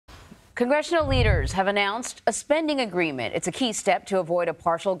Congressional leaders have announced a spending agreement. It's a key step to avoid a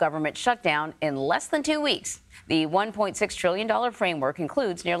partial government shutdown in less than 2 weeks. The $1.6 trillion framework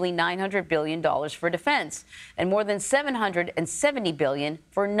includes nearly $900 billion for defense and more than $770 billion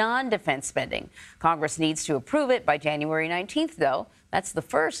for non-defense spending. Congress needs to approve it by January 19th, though. That's the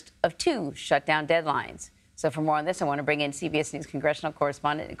first of 2 shutdown deadlines. So for more on this, I want to bring in CBS News Congressional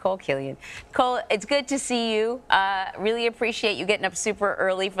correspondent Nikole Killion. Nikole, it's good to see you. Really appreciate you getting up super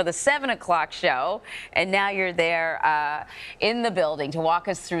early for the 7 o'clock show. And now you're there in the building to walk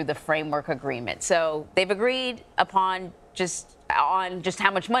us through the framework agreement. So they've agreed upon just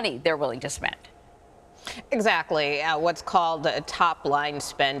how much money they're willing to spend. Exactly. What's called top line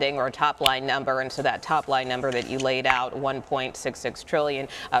spending or top line number. And so that top line number that you laid out, $1.66 trillion,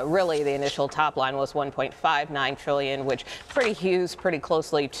 really the initial top line was $1.59 trillion, which hews pretty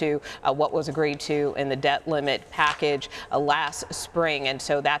closely to what was agreed to in the debt limit package last spring. And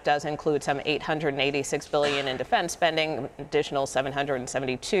so that does include some $886 billion in defense spending, additional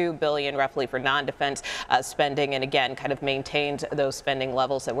 $772 billion roughly for non-defense spending. And again, kind of maintains those spending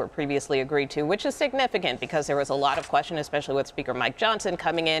levels that were previously agreed to, which is significant because there was a lot of question, especially with Speaker Mike Johnson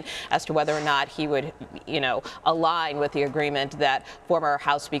coming in, as to whether or not he would, align with the agreement that former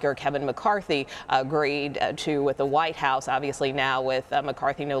House Speaker Kevin McCarthy agreed to with the White House, obviously now with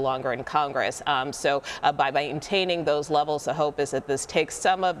McCarthy no longer in Congress. So by maintaining those levels, the hope is that this takes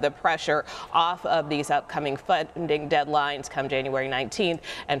some of the pressure off of these upcoming funding deadlines come January 19th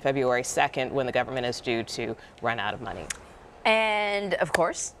and February 2nd, when the government is due to run out of money. And of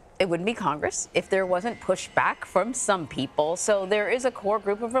course, it wouldn't be Congress if there wasn't pushback from some people. So there is a core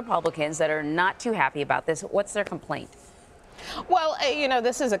group of Republicans that are not too happy about this. What's their complaint? Well,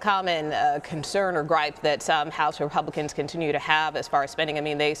 this is a common concern or gripe that some House Republicans continue to have as far as spending. I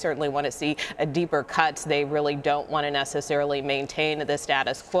mean, they certainly want to see deeper cuts. They really don't want to necessarily maintain the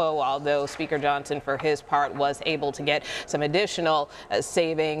status quo, although Speaker Johnson, for his part, was able to get some additional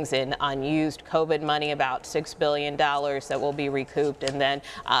savings in unused COVID money, about $6 billion that will be recouped, and then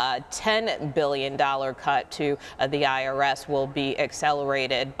a $10 billion cut to the IRS will be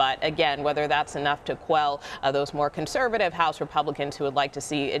accelerated. But again, whether that's enough to quell those more conservative House Republicans who would like to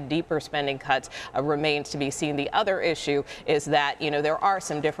see deeper spending cuts remains to be seen. The other issue is that, there are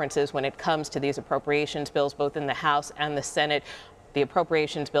some differences when it comes to these appropriations bills, both in the House and the Senate. The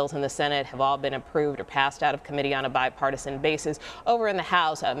appropriations bills in the Senate have all been approved or passed out of committee on a bipartisan basis. Over in the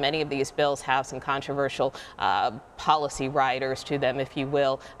House, many of these bills have some controversial policy riders to them, if you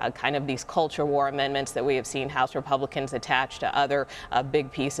will, kind of these culture war amendments that we have seen House Republicans attach to other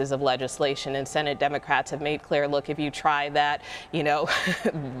big pieces of legislation. And Senate Democrats have made clear, look, if you try that,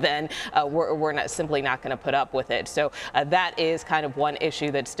 then we're simply not going to put up with it. So that is kind of one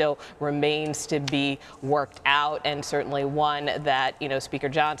issue that still remains to be worked out, and certainly one that Speaker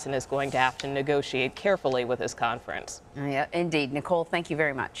Johnson is going to have to negotiate carefully with his conference. Yeah, indeed. Nikole, thank you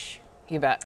very much. You bet.